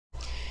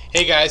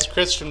Hey guys,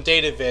 Chris from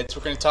DataVids.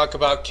 We're going to talk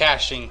about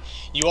caching.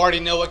 You already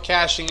know what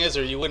caching is,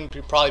 or you wouldn't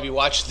probably be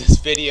watching this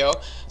video.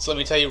 So let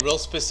me tell you real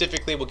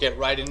specifically, we'll get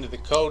right into the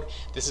code.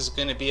 This is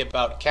going to be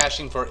about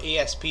caching for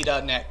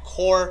ASP.NET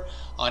Core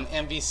on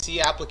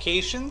MVC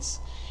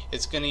applications.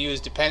 It's going to use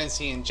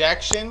dependency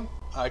injection.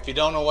 If you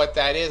don't know what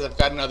that is, I've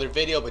got another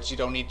video, but you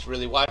don't need to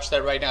really watch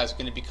that right now. It's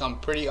going to become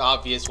pretty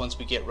obvious once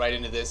we get right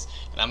into this,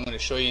 and I'm going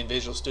to show you in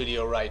Visual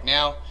Studio right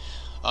now.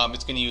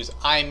 It's going to use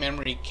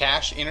iMemory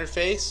cache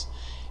interface.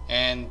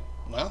 And,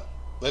 well,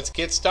 let's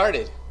get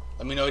started.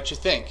 Let me know what you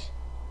think.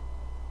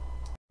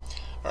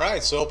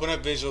 Alright, so open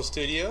up Visual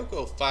Studio,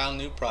 go File,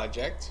 New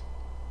Project.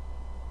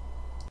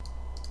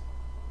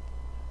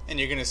 And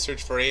you're going to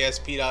search for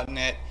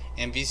ASP.NET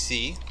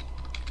MVC.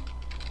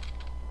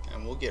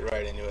 And we'll get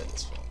right into it.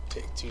 This won't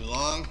take too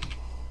long.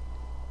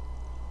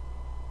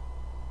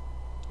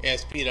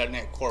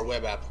 ASP.NET Core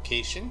Web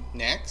Application.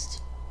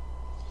 Next.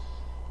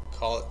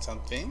 Call it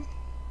something.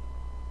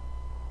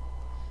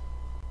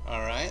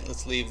 Alright,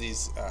 let's leave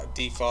these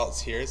defaults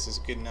here. This is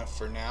good enough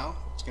for now.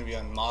 It's going to be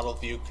on Model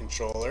View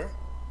Controller.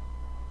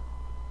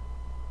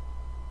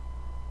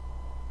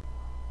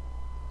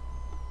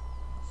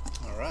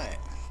 Alright.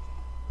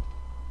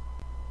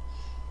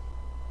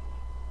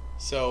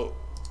 So,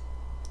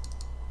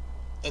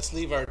 let's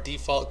leave our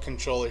default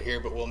controller here,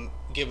 but we'll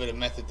give it a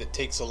method that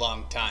takes a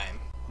long time,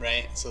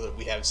 right? So that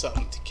we have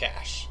something to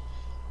cache.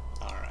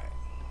 Alright.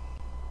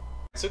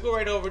 So go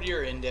right over to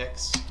your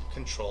index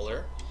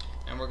controller.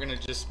 And we're going to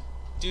just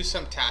do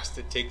some task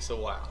that takes a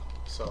while.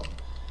 So,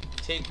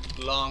 take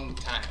long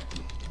time.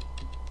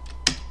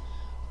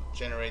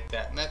 Generate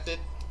that method.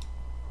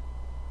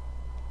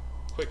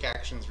 Quick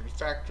actions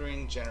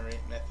refactoring, generate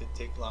method,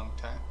 take long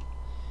time.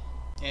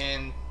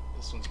 And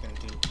this one's going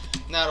to do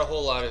not a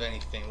whole lot of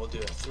anything. We'll do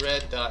a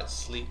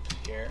thread.sleep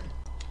here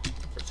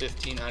for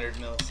 1500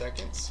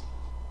 milliseconds.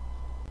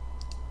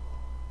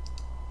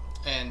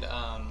 And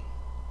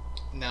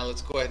now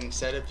let's go ahead and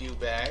set a view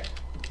bag.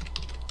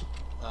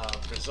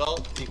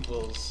 Result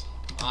equals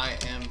I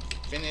am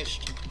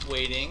finished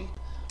waiting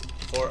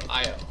for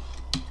IO.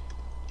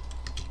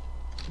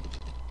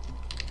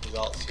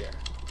 Results here.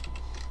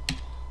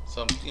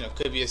 So,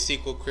 could be a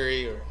SQL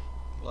query or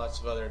lots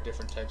of other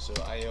different types of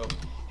IO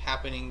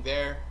happening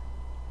there.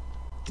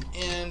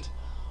 And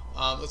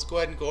let's go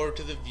ahead and go over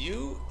to the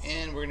view,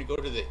 and we're going to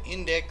go to the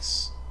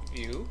index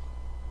view.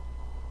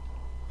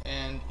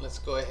 And let's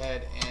go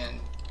ahead and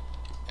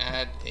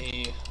add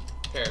a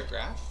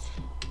paragraph.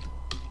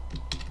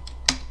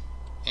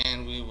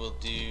 And we will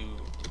do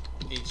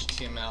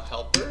HTML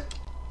helper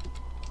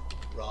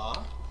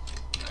raw.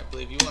 I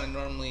believe you want to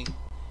normally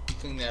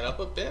clean that up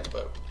a bit,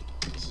 but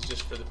this is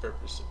just for the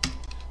purpose of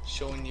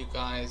showing you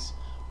guys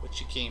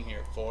what you came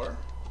here for.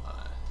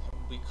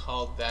 We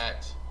called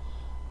that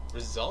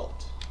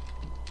result.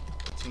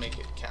 Let's make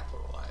it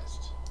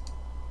capitalized,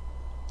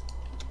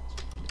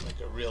 like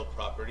a real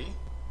property.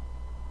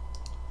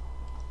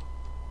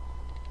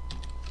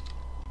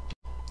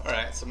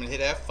 Alright, so I'm going to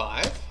hit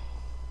F5.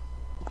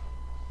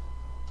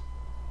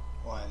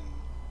 1,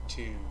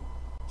 2,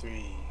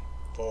 3,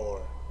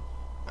 4.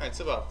 Alright, it's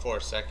about 4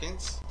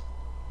 seconds,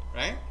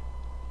 right?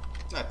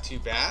 Not too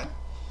bad.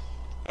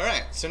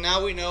 Alright, so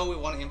now we know we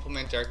want to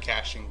implement our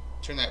caching.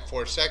 Turn that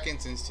 4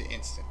 seconds into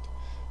instant.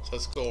 So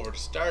let's go over to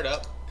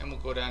startup, and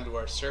we'll go down to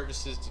our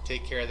services to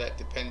take care of that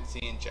dependency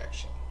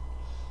injection.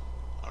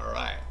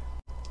 Alright,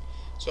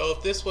 so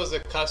if this was a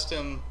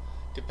custom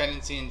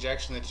dependency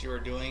injection that you were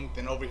doing,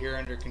 then over here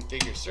under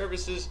configure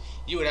services,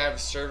 you would have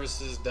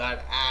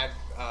services.add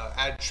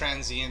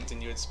transient, and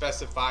you would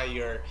specify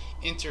your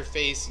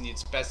interface, and you'd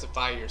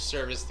specify your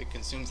service that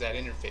consumes that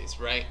interface,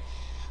 right?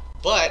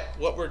 But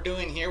what we're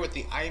doing here with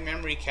the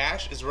iMemory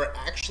cache is we're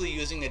actually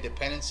using a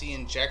dependency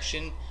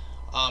injection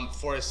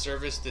for a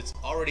service that's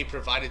already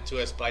provided to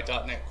us by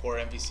 .NET Core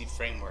MVC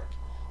framework.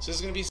 So this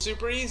is going to be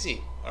super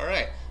easy.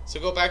 Alright,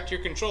 so go back to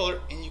your controller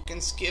and you can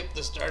skip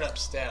the startup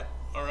step.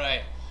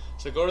 Alright,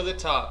 so go to the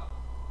top,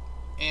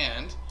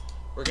 and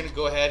we're going to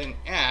go ahead and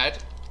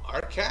add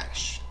our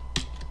cache.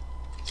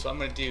 So I'm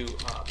going to do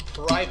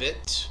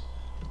private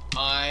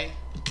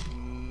iMemory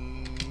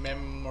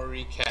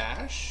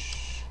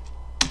cache.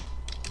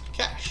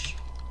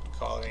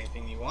 Call it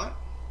anything you want.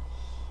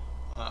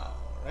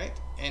 Right,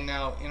 and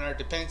now in our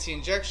dependency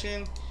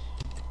injection,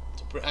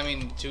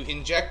 to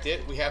inject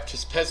it, we have to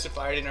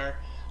specify it in our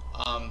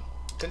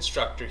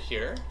constructor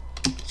here.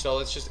 So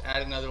let's just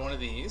add another one of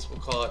these. We'll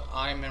call it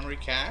iMemory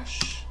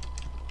cache.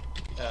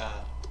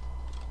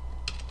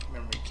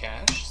 Memory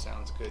cache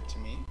sounds good to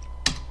me.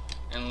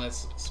 And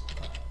let's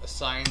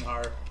assign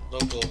our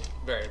local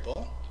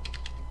variable.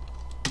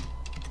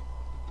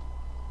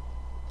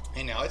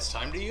 And now it's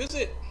time to use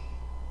it.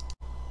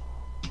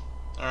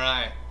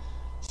 Alright,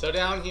 so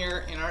down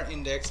here in our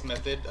index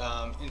method,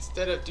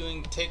 instead of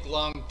doing take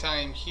long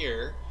time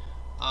here,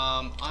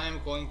 I'm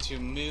going to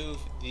move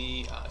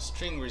the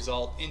string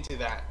result into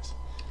that.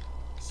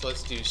 So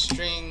let's do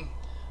string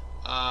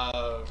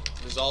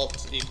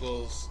result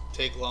equals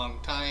take long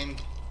time,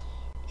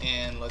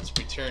 and let's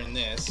return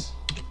this.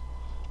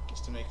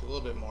 just to make it a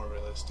little bit more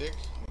realistic.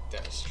 Make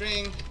that a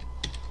string,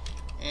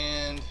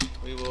 and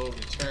we will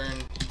return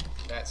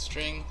that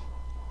string,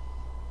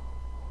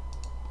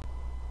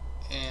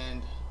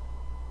 and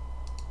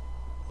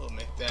we'll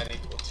make that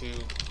equal to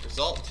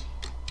result.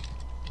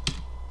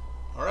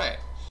 Alright,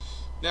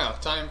 now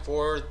time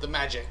for the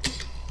magic.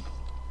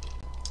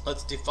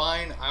 Let's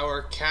define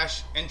our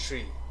cache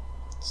entry.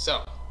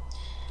 So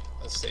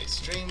let's say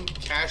string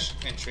cache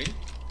entry,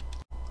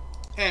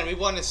 and we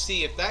want to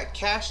see if that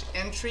cache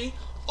entry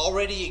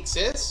already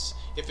exists.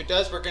 If it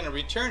does, we're going to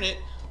return it.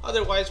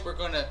 Otherwise, we're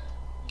going to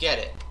get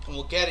it, and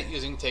we'll get it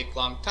using take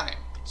long time.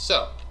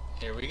 So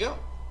here we go.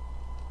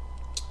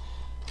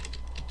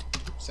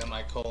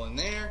 Semicolon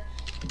there,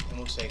 and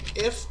we'll say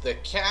if the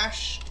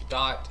cache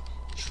dot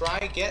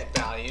try get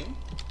value,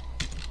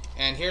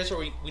 and here's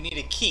where we need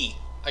a key,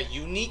 a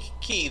unique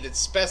key that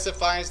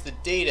specifies the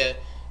data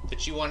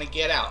that you want to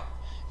get out.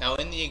 Now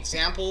in the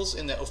examples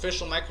in the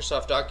official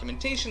Microsoft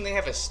documentation, they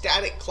have a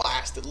static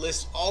class that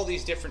lists all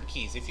these different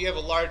keys. If you have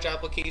a large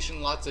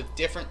application, lots of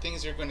different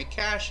things you're going to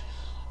cache,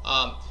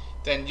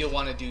 then you'll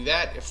want to do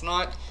that. If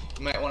not,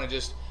 you might want to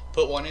just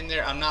put one in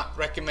there. I'm not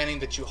recommending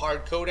that you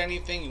hard code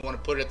anything. You want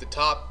to put it at the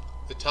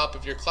top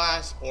of your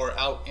class, or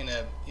out in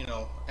a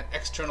an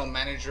external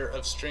manager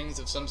of strings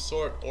of some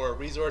sort, or a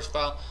resource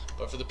file.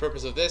 But for the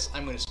purpose of this,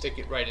 I'm going to stick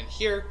it right in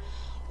here.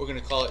 We're going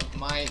to call it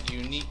my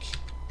unique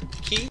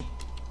key.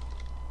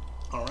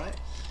 All right,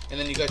 and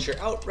then you got your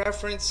out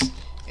reference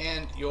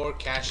and your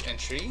cache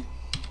entry.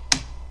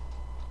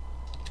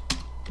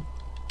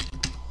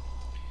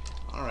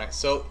 All right,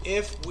 so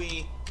if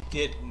we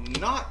did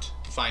not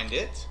find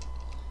it,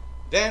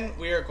 then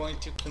we are going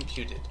to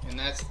compute it, and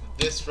that's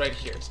this right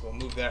here. So we'll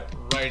move that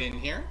right in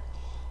here,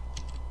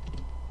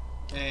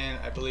 and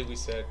I believe we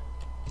said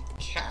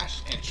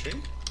cache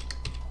entry,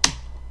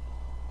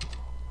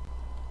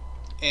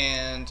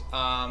 and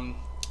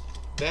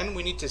then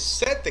we need to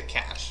set the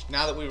cache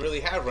now that we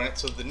really have run it,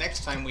 so the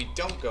next time we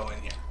don't go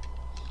in here.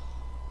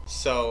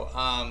 So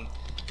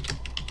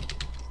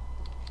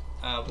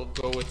we'll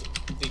go with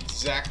the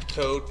exact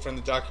code from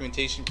the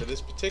documentation for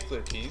this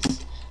particular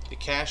piece. The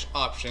cache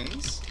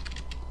options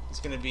is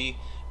going to be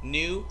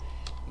new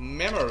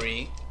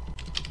memory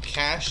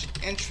cache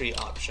entry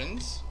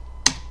options.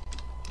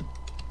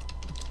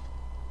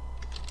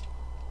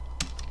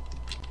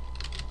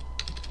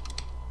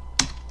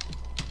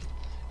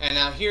 And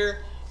now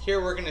here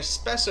we're going to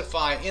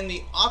specify in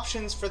the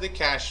options for the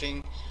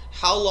caching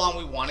how long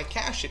we want to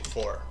cache it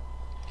for.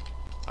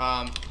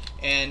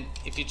 And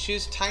if you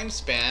choose time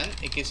span,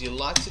 it gives you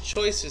lots of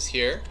choices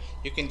here.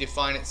 You can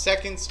define it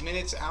seconds,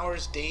 minutes,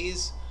 hours,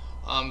 days.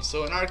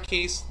 So in our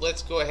case,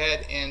 let's go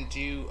ahead and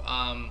do,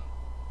 I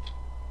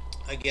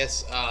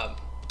guess,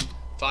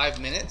 5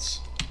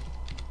 minutes.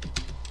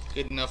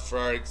 Good enough for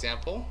our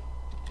example.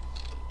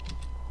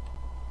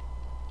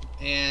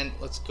 And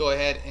let's go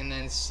ahead and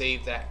then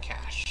save that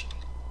cache.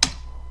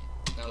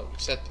 Now that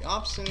we've set the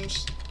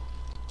options,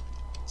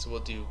 so we'll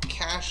do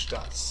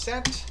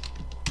cache.set,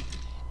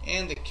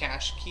 and the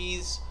cache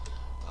keys,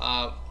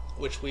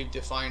 which we've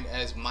defined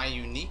as my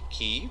unique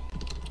key.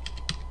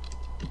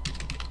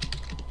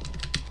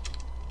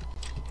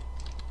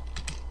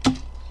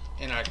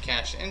 And our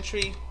cache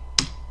entry,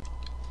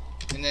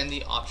 and then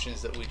the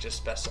options that we just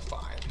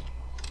specified.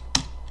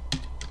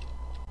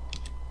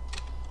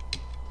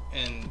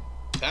 And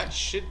that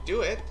should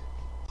do it.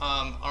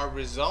 Our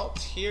result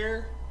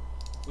here,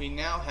 we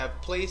now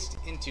have placed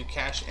into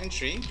cache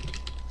entry.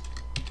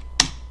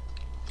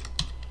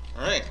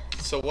 Alright,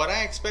 so what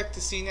I expect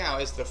to see now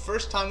is the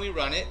first time we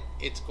run it,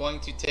 it's going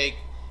to take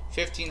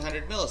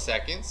 1500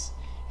 milliseconds,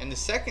 and the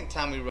second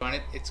time we run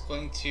it, it's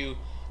going to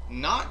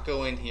not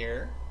go in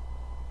here,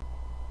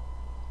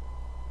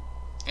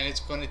 and it's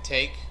going to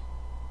take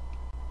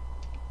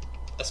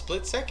a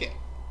split second.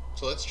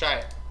 So let's try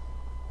it.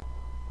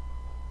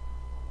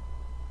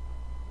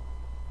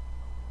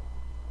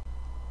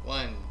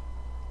 One,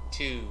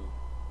 2,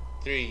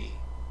 3.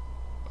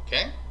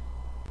 Okay.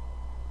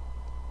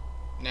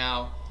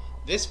 Now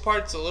this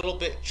part's a little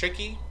bit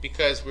tricky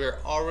because we're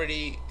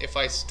already, if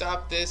I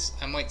stop this,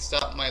 I might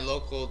stop my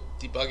local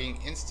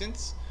debugging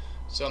instance.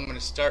 So I'm going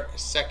to start a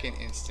second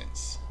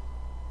instance.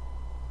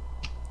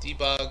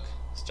 Debug,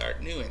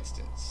 start new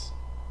instance.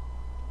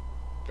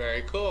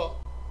 Very cool.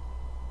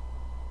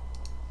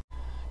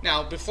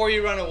 Now before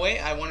you run away,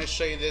 I want to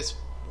show you this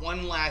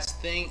one last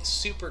thing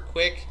super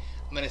quick.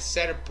 I'm going to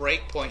set a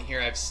breakpoint here.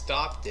 I've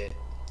stopped it.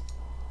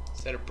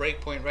 Set a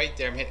breakpoint right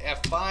there. I'm going to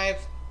hit F5,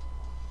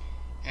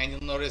 and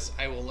you'll notice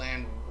I will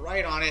land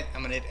right on it.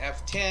 I'm going to hit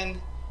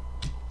F10.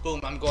 Boom,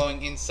 I'm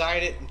going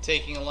inside it. I'm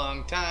taking a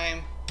long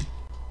time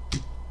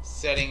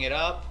setting it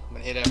up. I'm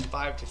going to hit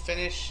F5 to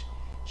finish.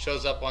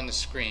 Shows up on the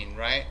screen,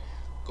 right?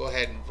 Go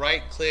ahead and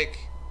right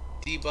click,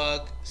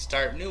 debug,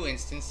 start new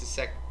instance,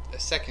 the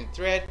second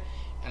thread,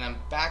 and I'm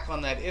back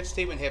on that if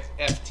statement. Hit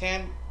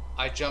F10.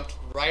 I jumped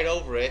right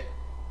over it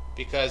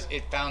because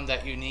it found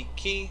that unique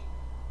key,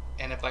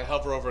 and if I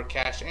hover over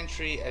cache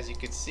entry, as you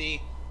can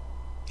see,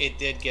 it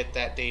did get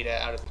that data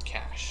out of the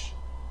cache.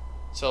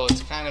 So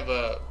it's kind of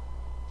a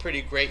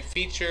pretty great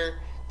feature.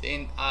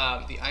 The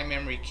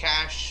iMemory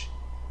cache,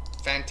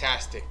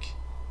 fantastic.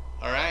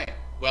 Alright,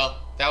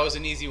 well, that was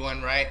an easy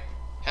one, right?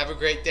 Have a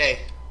great day.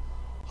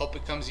 Hope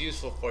it comes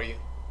useful for you.